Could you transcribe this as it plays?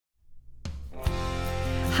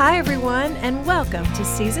Hi, everyone, and welcome to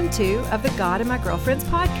Season 2 of the God and My Girlfriends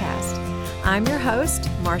podcast. I'm your host,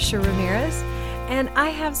 Marcia Ramirez, and I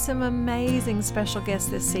have some amazing special guests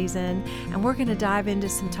this season, and we're going to dive into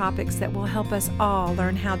some topics that will help us all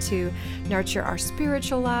learn how to nurture our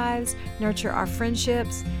spiritual lives, nurture our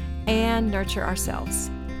friendships, and nurture ourselves.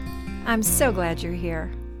 I'm so glad you're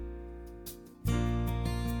here.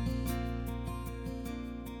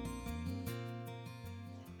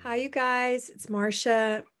 Hi, you guys. It's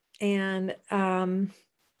Marcia, and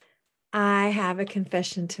I have a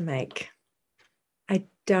confession to make. I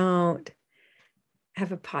don't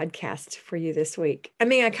have a podcast for you this week. I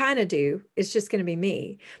mean, I kind of do. It's just going to be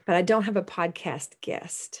me, but I don't have a podcast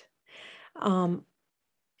guest.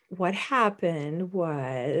 What happened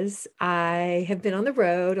was I have been on the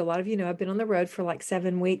road. A lot of you know I've been on the road for like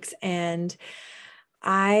 7 weeks, and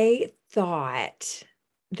I thought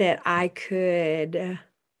that I could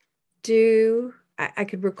I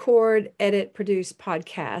could record, edit, produce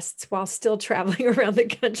podcasts while still traveling around the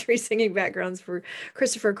country singing backgrounds for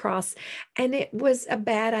Christopher Cross. And it was a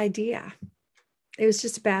bad idea. It was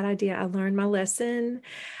just a bad idea. I learned my lesson.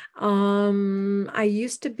 I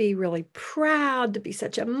used to be really proud to be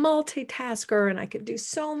such a multitasker and I could do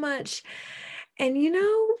so much. And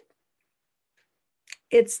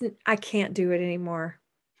I can't do it anymore.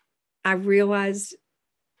 I realized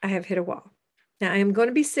I have hit a wall. Now I am going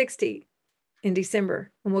to be 60 in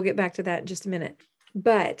December, and we'll get back to that in just a minute.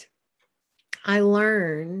 But I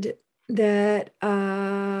learned that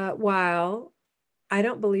while I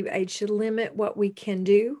don't believe age should limit what we can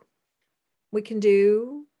do, I can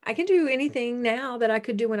do anything now that I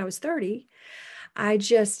could do when I was 30. I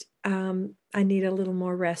just, I need a little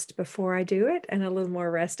more rest before I do it and a little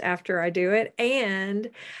more rest after I do it.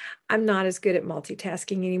 And I'm not as good at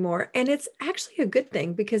multitasking anymore. And it's actually a good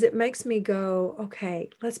thing because it makes me go, okay,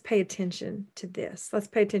 let's pay attention to this. Let's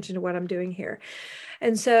pay attention to what I'm doing here.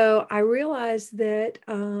 And so I realized that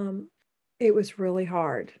it was really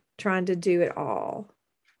hard trying to do it all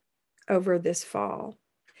over this fall.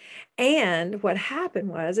 And what happened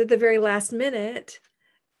was at the very last minute,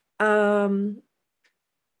 I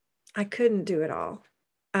couldn't do it all.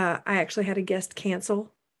 I actually had a guest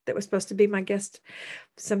cancel that was supposed to be my guest.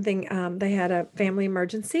 They had a family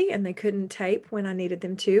emergency and they couldn't tape when I needed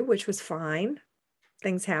them to, which was fine.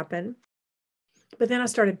 Things happen. But then I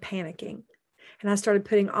started panicking and I started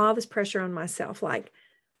putting all this pressure on myself. Like,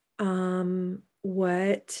 how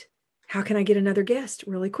can I get another guest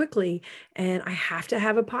really quickly? And I have to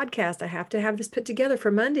have a podcast. I have to have this put together for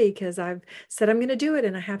Monday because I've said I'm going to do it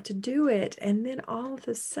and I have to do it. And then all of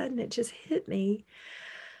a sudden it just hit me.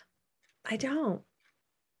 I don't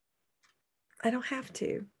have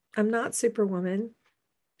to. I'm not Superwoman.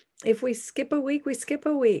 If we skip a week, we skip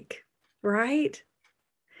a week, right?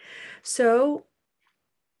 So,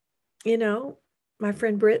 my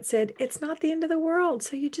friend Britt said, it's not the end of the world.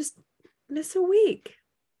 So you just miss a week.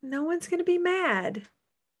 No one's going to be mad.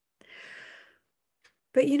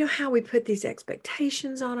 But you know how we put these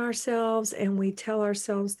expectations on ourselves and we tell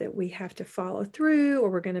ourselves that we have to follow through or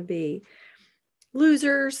we're going to be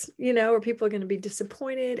losers, or people are going to be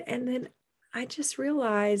disappointed. And then I just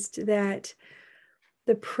realized that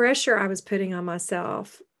the pressure I was putting on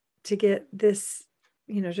myself to get this,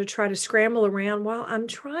 to try to scramble around while I'm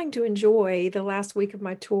trying to enjoy the last week of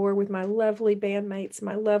my tour with my lovely bandmates,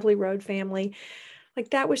 my lovely road family,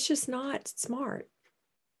 like that was just not smart.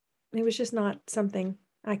 It was just not something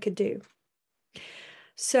I could do.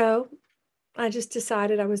 So I just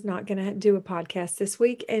decided I was not going to do a podcast this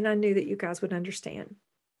week, and I knew that you guys would understand.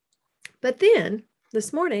 But then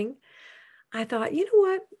this morning, I thought, you know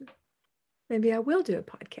what? Maybe I will do a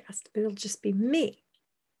podcast, but it'll just be me.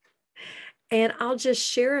 And I'll just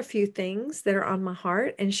share a few things that are on my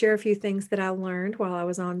heart and share a few things that I learned while I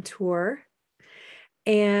was on tour.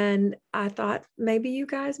 And I thought maybe you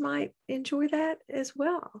guys might enjoy that as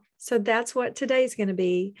well. So that's what today's going to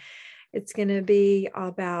be. It's going to be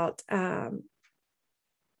about,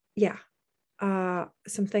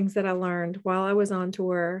 some things that I learned while I was on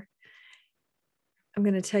tour. I'm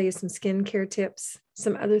going to tell you some skincare tips,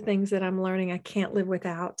 some other things that I'm learning I can't live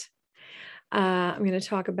without. I'm going to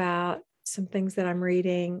talk about some things that I'm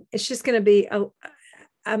reading. It's just going to be a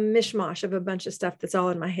mishmash of a bunch of stuff that's all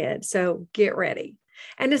in my head. So get ready.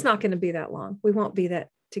 And it's not going to be that long. We won't be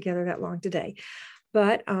together that long today.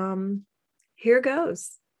 But here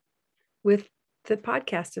goes with the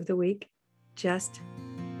podcast of the week, just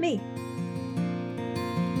me.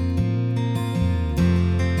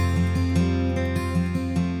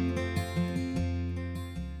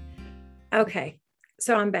 Okay,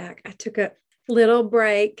 so I'm back. I took a little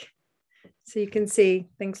break so you can see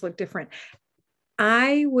things look different.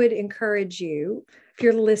 I would encourage you, if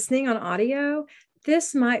you're listening on audio,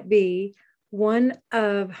 this might be one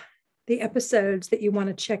of the episodes that you want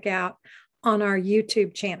to check out on our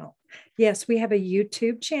YouTube channel. Yes, we have a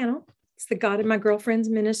YouTube channel. It's the God and My Girlfriends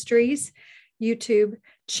Ministries YouTube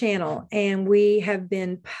channel. And we have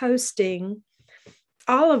been posting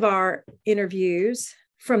all of our interviews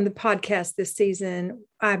from the podcast this season.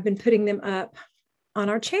 I've been putting them up on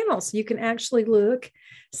our channel. So you can actually look,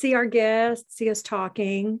 see our guests, see us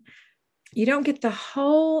talking. You don't get the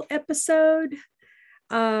whole episode.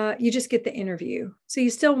 You just get the interview. So you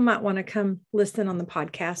still might want to come listen on the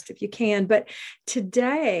podcast if you can. But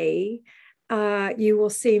today, you will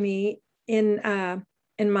see me in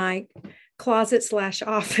my closet /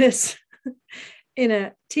 office in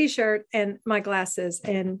a t-shirt and my glasses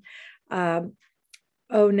and au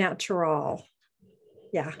natural.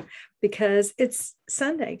 Yeah, because it's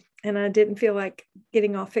Sunday and I didn't feel like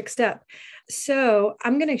getting all fixed up. So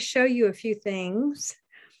I'm going to show you a few things,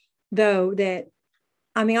 though,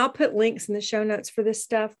 I'll put links in the show notes for this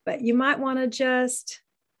stuff, but you might want to just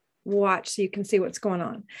watch so you can see what's going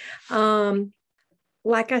on.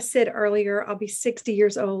 Like I said earlier, I'll be 60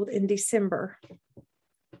 years old in December.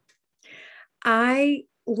 I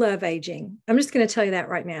love aging. I'm just going to tell you that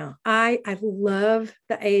right now. I love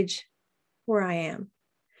the age where I am.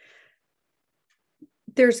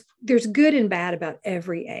 There's good and bad about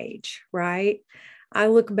every age, right? I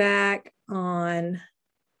look back on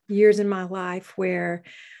years in my life where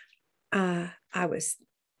I was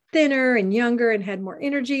thinner and younger and had more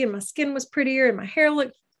energy and my skin was prettier and my hair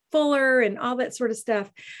looked fuller and all that sort of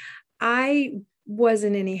stuff. I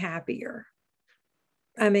wasn't any happier.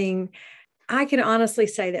 I mean, I can honestly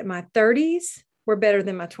say that my 30s were better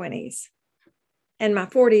than my 20s and my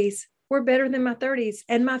 40s were better than my 30s.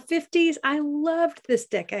 And my 50s, I loved this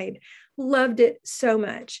decade, loved it so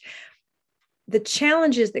much. The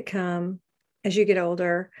challenges that come as you get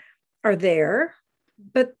older are there,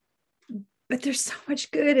 but there's so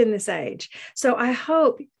much good in this age. So I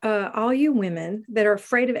hope all you women that are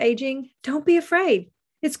afraid of aging, don't be afraid.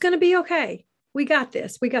 It's going to be okay. We got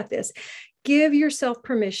this. We got this. Give yourself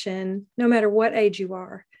permission, no matter what age you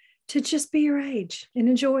are, to just be your age and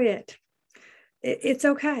enjoy it. It's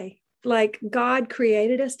okay. Like God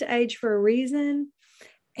created us to age for a reason,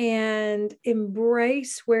 and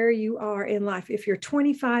embrace where you are in life. If you're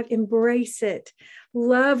 25, embrace it.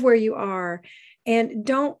 Love where you are, and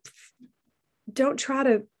don't try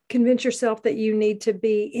to convince yourself that you need to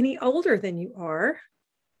be any older than you are.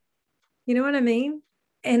 You know what I mean?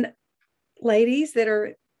 And ladies that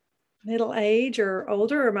are middle age or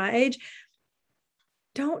older or my age,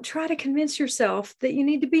 don't try to convince yourself that you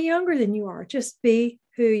need to be younger than you are. Just be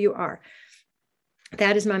who you are.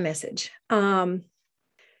 That is my message.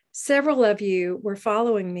 Several of you were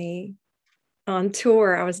following me on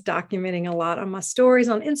tour. I was documenting a lot on my stories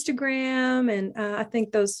on Instagram. And I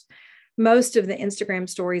think most of the Instagram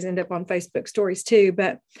stories end up on Facebook stories too.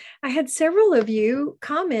 But I had several of you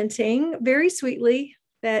commenting very sweetly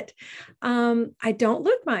that I don't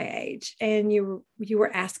look my age. And you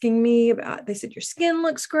were asking me about, they said, your skin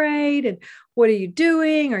looks great. And what are you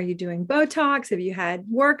doing? Are you doing Botox? Have you had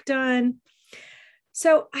work done?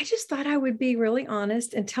 So I just thought I would be really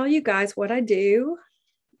honest and tell you guys what I do,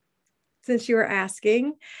 since you were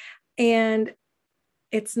asking. And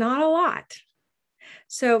it's not a lot.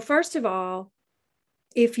 So first of all,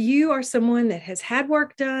 if you are someone that has had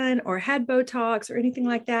work done or had Botox or anything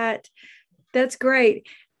like that, that's great.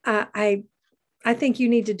 I think you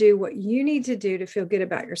need to do what you need to do to feel good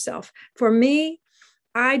about yourself. For me,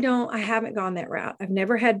 I haven't gone that route. I've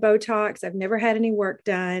never had Botox. I've never had any work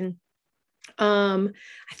done. I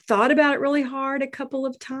thought about it really hard a couple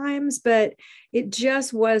of times, but it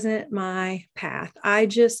just wasn't my path. I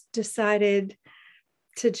just decided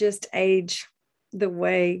to just age the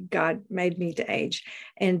way God made me to age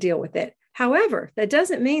and deal with it. However, that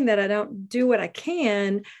doesn't mean that I don't do what I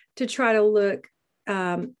can to try to look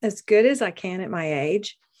as good as I can at my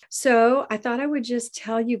age. So I thought I would just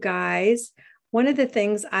tell you guys one of the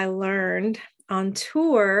things I learned on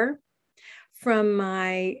tour from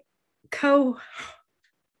my cohorts.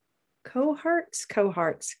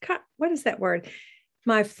 What is that word?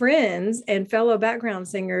 My friends and fellow background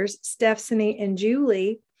singers, Stephanie and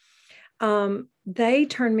Julie, they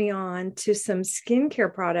turned me on to some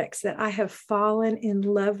skincare products that I have fallen in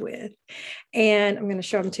love with. And I'm going to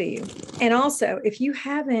show them to you. And also, if you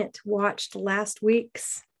haven't watched last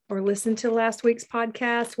week's or listened to last week's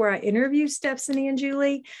podcast where I interviewed Stephanie and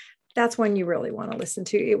Julie, that's one you really want to listen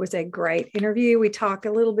to. It was a great interview. We talk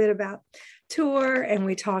a little bit about tour and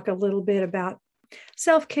we talk a little bit about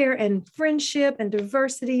self-care and friendship and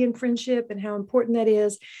diversity in friendship and how important that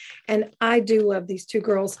is. And I do love these two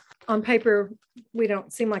girls. On paper, we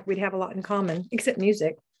don't seem like we'd have a lot in common except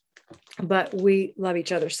music, but we love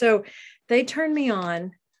each other. So they turned me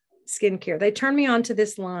on skincare. They turned me on to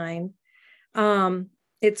this line.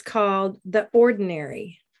 It's called The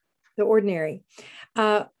Ordinary. The Ordinary.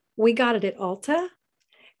 We got it at Ulta,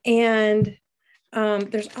 and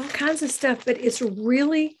there's all kinds of stuff, but it's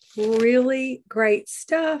really, really great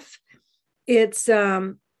stuff. It's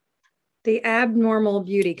the Abnormal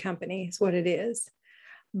Beauty Company is what it is.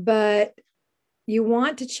 But you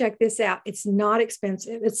want to check this out. It's not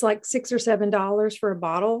expensive. It's like $6 or $7 for a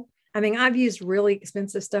bottle. I mean, I've used really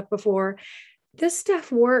expensive stuff before. This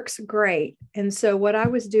stuff works great. And so what I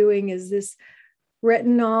was doing is this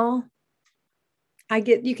retinol.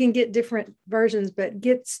 You can get different versions, but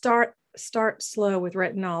start slow with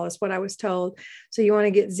retinol is what I was told. So you want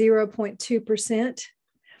to get 0.2%,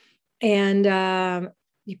 and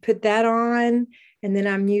you put that on, and then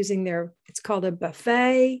I'm using it's called a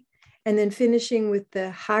buffet, and then finishing with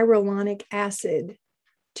the hyaluronic acid,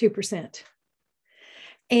 2%.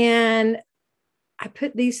 And I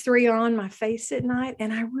put these 3 on my face at night,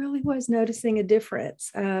 and I really was noticing a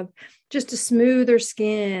difference of just a smoother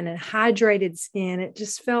skin and hydrated skin. It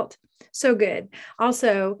just felt so good.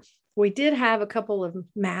 Also, we did have a couple of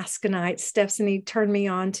mask nights. Stephanie turned me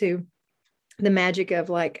on to the magic of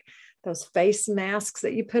like those face masks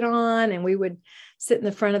that you put on, and we would sit in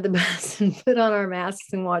the front of the bus and put on our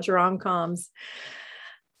masks and watch rom-coms.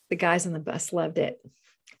 The guys on the bus loved it.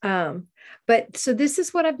 But so this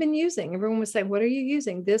is what I've been using. Everyone was saying, what are you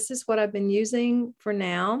using? This is what I've been using for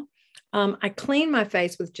now. I clean my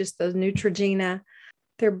face with just those Neutrogena.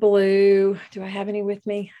 They're blue. Do I have any with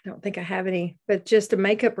me? I don't think I have any, but just a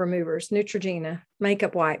makeup removers, Neutrogena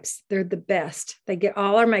makeup wipes. They're the best. They get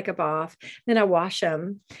all our makeup off. Then I wash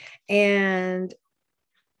them. And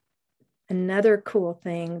another cool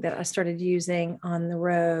thing that I started using on the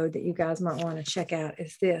road that you guys might want to check out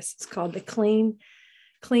is this. It's called the Clean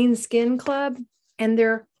Skin Club, and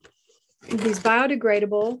they're these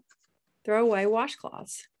biodegradable throwaway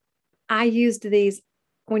washcloths. I used these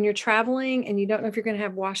when you're traveling and you don't know if you're going to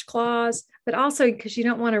have washcloths, but also because you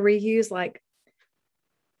don't want to reuse like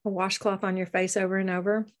a washcloth on your face over and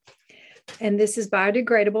over. And this is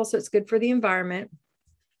biodegradable, so it's good for the environment.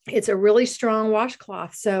 It's a really strong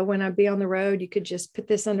washcloth. So when I'd be on the road, you could just put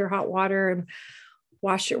this under hot water and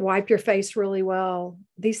wipe your face really well.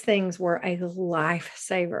 These things were a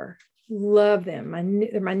lifesaver. Love them.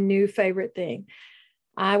 They're my new favorite thing.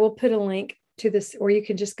 I will put a link to this, or you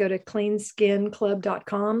can just go to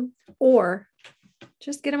cleanskinclub.com or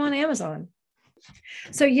just get them on Amazon.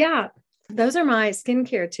 So yeah, those are my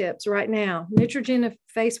skincare tips right now. Neutrogena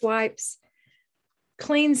face wipes,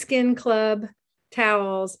 Clean Skin Club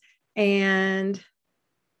towels, and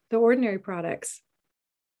The Ordinary products.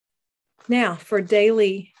 Now for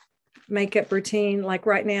daily makeup routine, like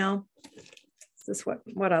right now, this is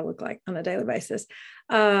what I look like on a daily basis.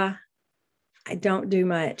 I don't do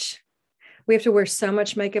much. We have to wear so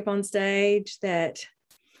much makeup on stage if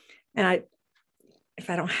I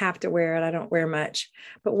don't have to wear it, I don't wear much.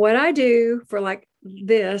 But what I do for like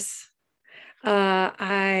this,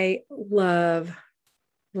 I love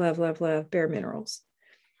Bare Minerals.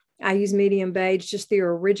 I use Medium Beige, just the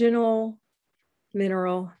original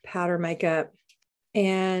mineral powder makeup,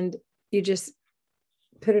 and you just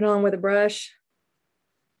put it on with a brush.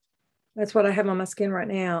 That's what I have on my skin right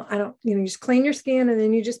now. You just clean your skin, and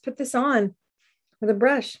then you just put this on with a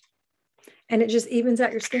brush, and it just evens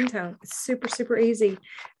out your skin tone. It's super, super easy,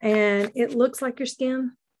 and it looks like your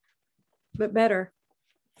skin, but better.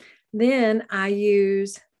 Then I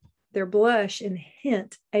use their blush in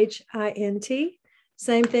Hint, Hint.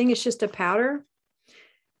 Same thing, it's just a powder.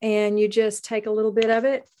 And you just take a little bit of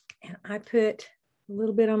it, and I put a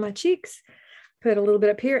little bit on my cheeks, put a little bit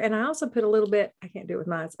up here, and I also put a little bit, I can't do it with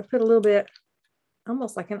mine, I put a little bit,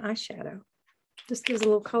 almost like an eyeshadow. Just gives a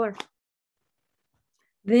little color.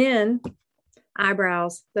 Then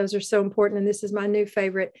eyebrows, those are so important, and this is my new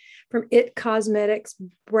favorite from IT Cosmetics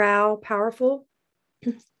Brow Powerful.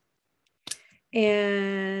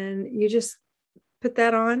 And you just put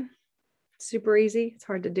that on, super easy. It's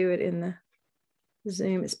hard to do it in the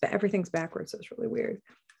Zoom. Everything's backwards, so it's really weird.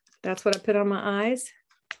 That's what I put on my eyes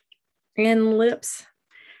and lips.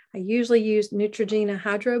 I usually use Neutrogena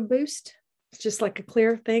Hydro Boost. It's just like a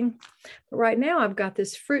clear thing. But right now I've got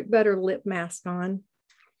this fruit butter lip mask on.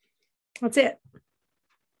 That's it.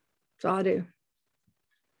 That's all I do.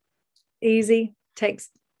 Easy, takes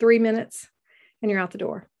 3 minutes, and you're out the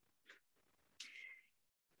door.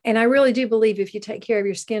 And I really do believe if you take care of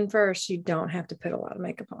your skin first, you don't have to put a lot of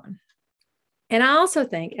makeup on. And I also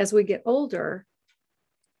think as we get older,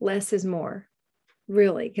 less is more,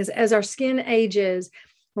 really, because as our skin ages,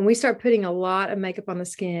 when we start putting a lot of makeup on the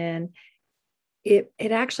skin, it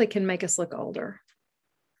actually can make us look older.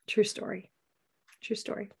 True story. True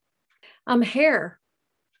story. Hair.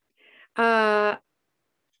 What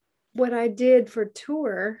I did for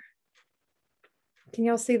tour, can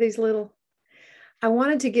y'all see these little, I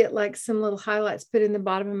wanted to get like some little highlights put in the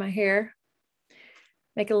bottom of my hair,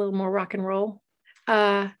 make it a little more rock and roll.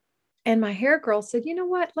 And my hair girl said, you know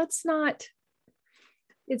what, let's not,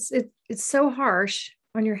 it's so harsh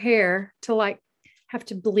on your hair to like have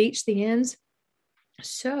to bleach the ends.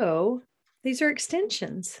 So these are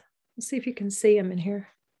extensions. Let's see if you can see them in here.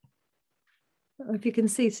 I don't know if you can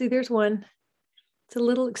see there's one. It's a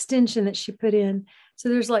little extension that she put in. So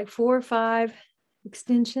there's like 4 or 5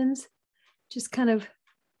 extensions just kind of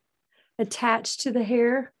attached to the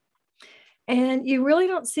hair. And you really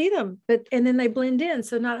don't see them, and then they blend in.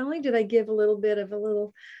 So not only do they give a little bit of a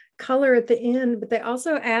little color at the end, but they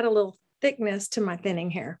also add a little thickness to my thinning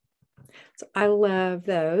hair. So I love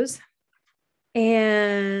those.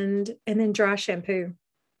 And then dry shampoo.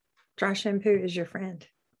 Dry shampoo is your friend.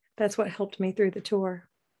 That's what helped me through the tour.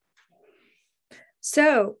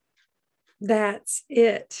 So that's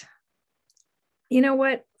it. You know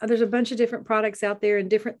what? There's a bunch of different products out there and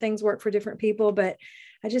different things work for different people, but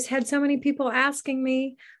I just had so many people asking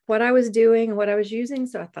me what I was doing and what I was using.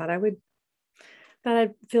 So I thought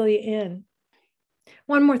I'd fill you in.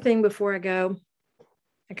 One more thing before I go.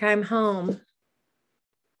 I came home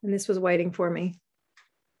and this was waiting for me.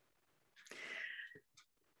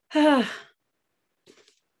 I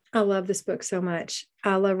love this book so much.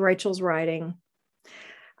 I love Rachel's writing.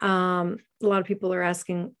 A lot of people are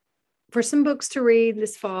asking for some books to read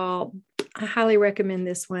this fall. I highly recommend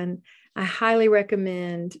this one. I highly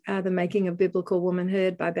recommend The Making of Biblical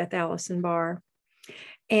Womanhood by Beth Allison Barr.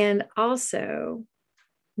 And also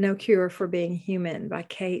No Cure for Being Human by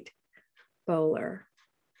Kate Bowler.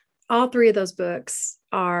 All 3 of those books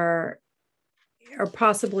are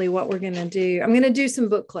possibly what we're going to do. I'm going to do some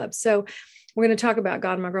book clubs. So we're going to talk about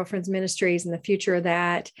God and My Girlfriend's Ministries and the future of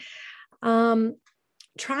that.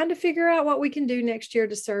 Trying to figure out what we can do next year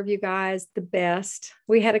to serve you guys the best.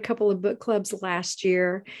 We had a couple of book clubs last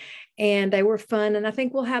year and they were fun. And I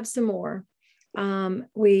think we'll have some more.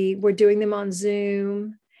 We were doing them on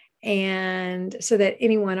Zoom and so that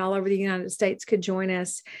anyone all over the United States could join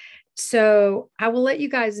us. So I will let you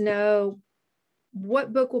guys know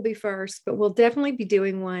what book will be first, but we'll definitely be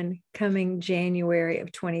doing one coming January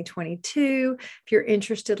of 2022. If you're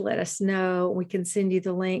interested, let us know. We can send you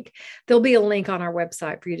the link. There'll be a link on our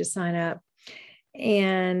website for you to sign up.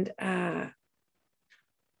 And,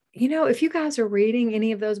 if you guys are reading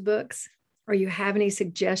any of those books or you have any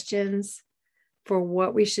suggestions for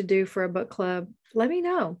what we should do for a book club, let me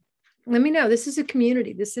know. Let me know. This is a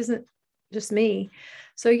community. This isn't just me.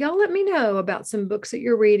 So y'all let me know about some books that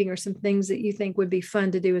you're reading or some things that you think would be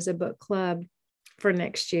fun to do as a book club for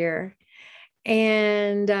next year.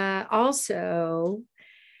 And also,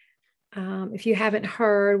 if you haven't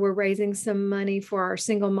heard, we're raising some money for our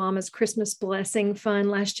Single Mama's Christmas Blessing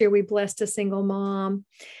Fund. Last year, we blessed a single mom.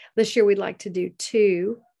 This year, we'd like to do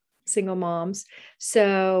 2 single moms.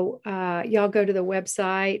 So y'all go to the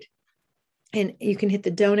website and you can hit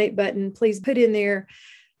the donate button. Please put in there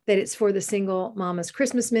that it's for the Single Mama's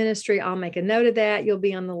Christmas Ministry. I'll make a note of that. You'll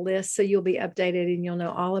be on the list, so you'll be updated and you'll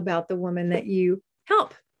know all about the woman that you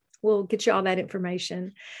help. We'll get you all that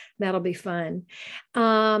information. That'll be fun.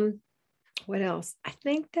 What else? I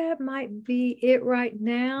think that might be it right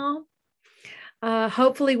now.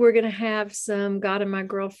 Hopefully we're going to have some God and My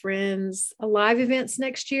Girlfriends live events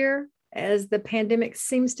next year as the pandemic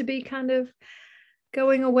seems to be kind of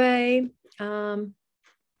going away.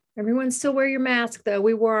 Everyone still wear your mask though.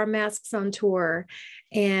 We wore our masks on tour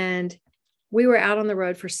and we were out on the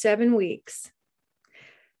road for 7 weeks.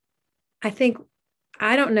 I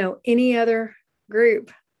don't know any other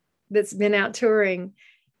group that's been out touring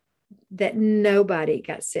that nobody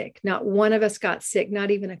got sick. Not one of us got sick,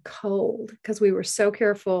 not even a cold, because we were so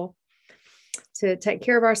careful to take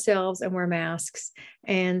care of ourselves and wear masks.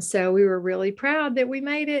 And so we were really proud that we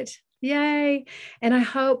made it. Yay. And I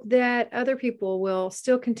hope that other people will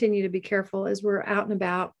still continue to be careful as we're out and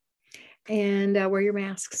about and wear your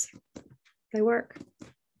masks. They work.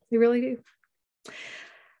 They really do.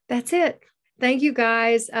 That's it. Thank you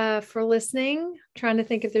guys for listening. I'm trying to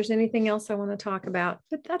think if there's anything else I want to talk about,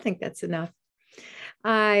 but I think that's enough.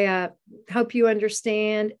 I hope you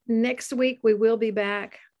understand. Next week, we will be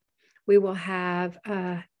back We will have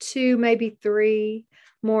 2, maybe 3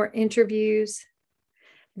 more interviews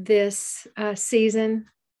this season.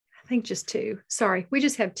 I think just 2. Sorry, we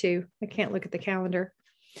just have 2. I can't look at the calendar,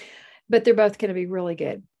 but they're both going to be really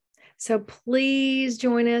good. So please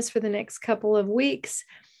join us for the next couple of weeks.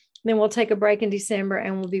 Then we'll take a break in December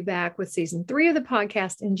and we'll be back with season 3 of the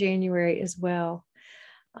podcast in January as well.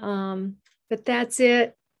 But that's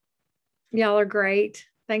it. Y'all are great.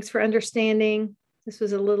 Thanks for understanding. This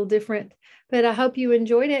was a little different, but I hope you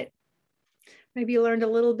enjoyed it. Maybe you learned a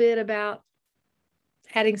little bit about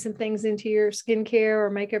adding some things into your skincare or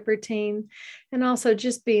makeup routine, and also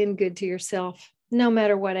just being good to yourself, no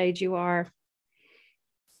matter what age you are.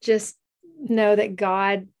 Just know that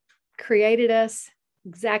God created us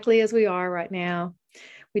exactly as we are right now.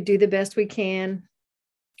 We do the best we can.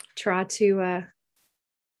 Try to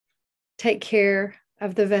take care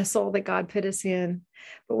of the vessel that God put us in.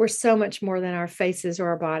 But we're so much more than our faces or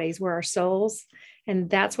our bodies. We're our souls. And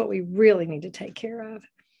that's what we really need to take care of,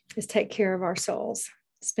 is take care of our souls.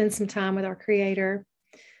 Spend some time with our Creator.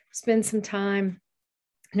 Spend some time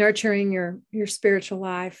nurturing your spiritual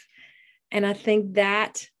life. And I think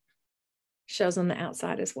that shows on the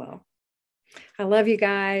outside as well. I love you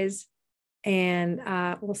guys. And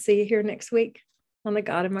we'll see you here next week on the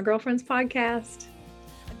God of My Girlfriends podcast.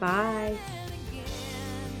 Bye.